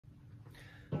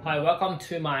Hi, welcome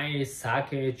to my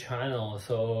sake channel.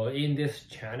 So in this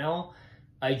channel,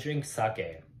 I drink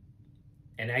sake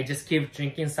and I just keep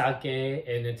drinking sake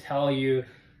and tell you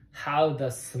how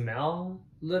the smells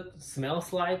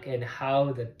like and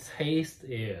how the taste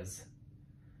is,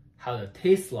 how the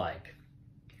taste like.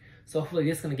 So hopefully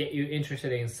this is gonna get you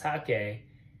interested in sake,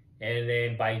 and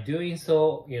then by doing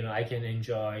so, I can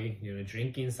enjoy,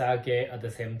 drinking sake at the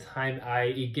same time.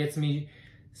 It gets me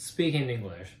speaking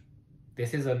English.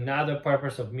 This is another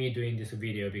purpose of me doing this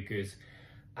video because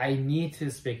I need to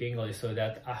speak English so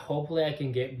that hopefully I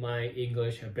can get my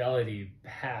English ability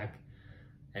back,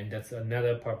 and that's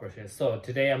another purpose. So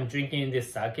today I'm drinking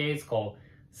this sake. It's called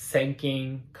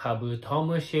Senkin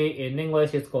Kabutomushi. In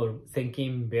English, it's called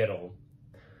Senkin Kabutomushi.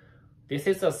 This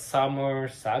is a summer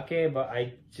sake, but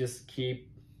I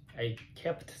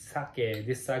kept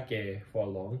this sake for a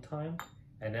long time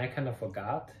and I kind of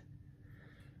forgot.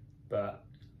 But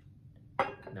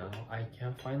now I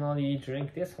can finally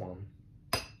drink this one.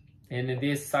 And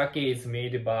this sake is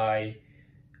made by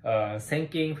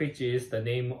Senkin, which is the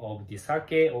name of the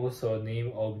sake, also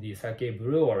name of the sake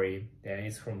brewery. And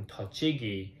it's from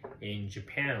Tochigi in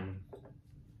Japan.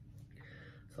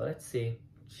 So let's see.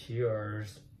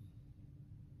 Cheers.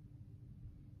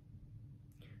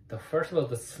 First of all,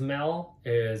 the smell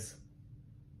is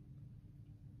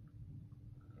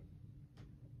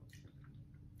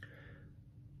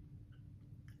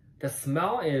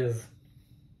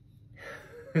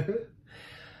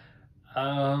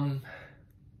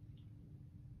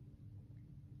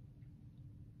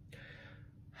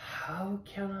how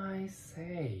can I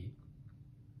say?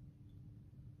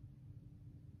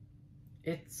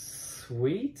 It's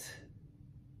sweet,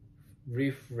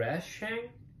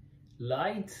 refreshing,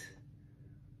 light,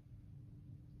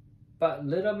 but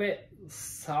little bit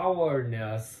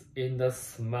sourness in the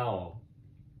smell.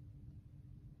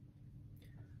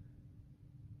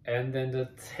 And then the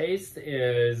taste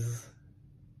is,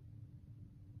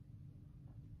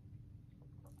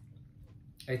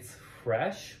 it's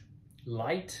fresh,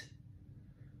 light,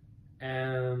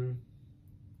 and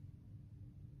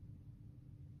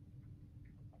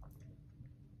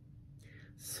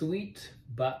sweet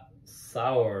but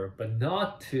sour, but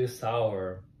not too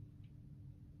sour.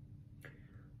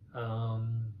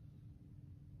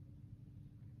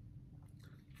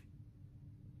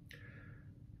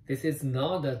 This is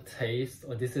not the taste,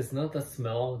 or this is not the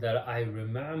smell that I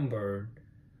remember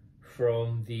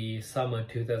from the summer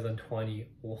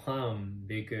 2021,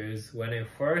 because when I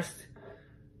first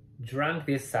drank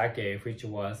this sake, which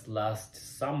was last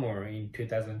summer in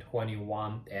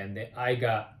 2021, and then I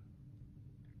got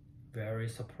very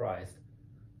surprised.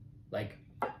 Like,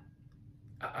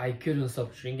 I couldn't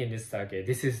stop drinking this sake.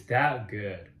 This is that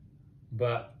good.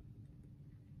 But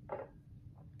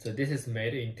so this is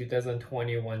made in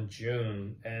 2021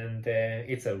 June, and then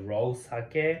it's a raw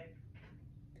sake.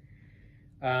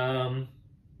 So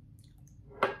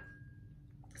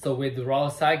with raw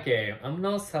sake, I'm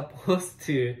not supposed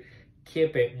to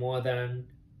keep it more than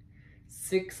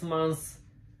 6 months,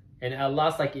 and I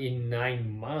lost like in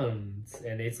 9 months,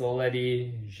 and it's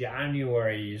already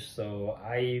January, so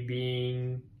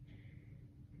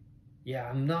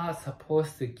I'm not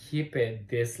supposed to keep it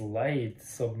this late,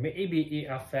 so maybe it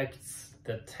affects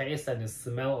the taste and the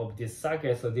smell of this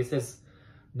sake, so this is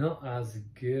not as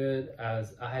good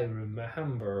as I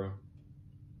remember.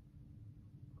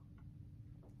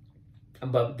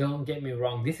 But don't get me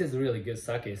wrong, this is really good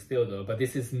sake still though, but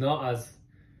this is not as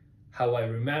how I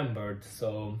remembered.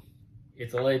 So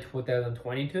it's already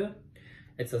 2022.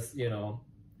 It's a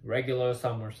regular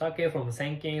summer sake from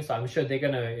Senkin, so I'm sure they're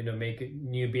gonna make a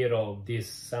new bottle this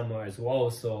summer as well.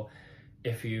 So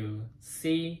if you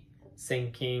see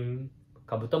Senkin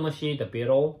Kabutomushi, the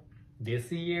bottle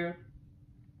this year,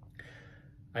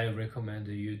 I recommend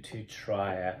you to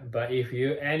try it. But if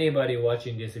anybody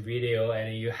watching this video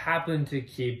and you happen to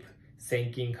keep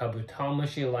Senkin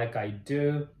Kabutomushi like I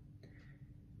do,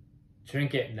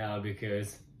 drink it now,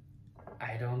 because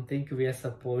I don't think we are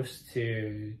supposed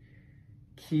to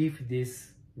keep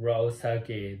this raw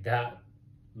sake that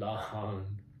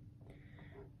long.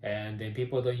 And then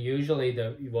people don't usually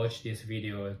watch this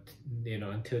video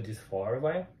until this far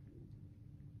away.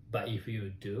 But if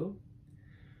you do,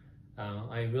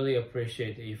 I really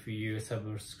appreciate if you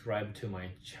subscribe to my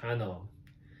channel.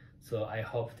 So I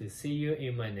hope to see you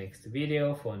in my next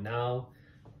video. For now,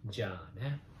 じゃあ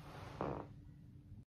ね。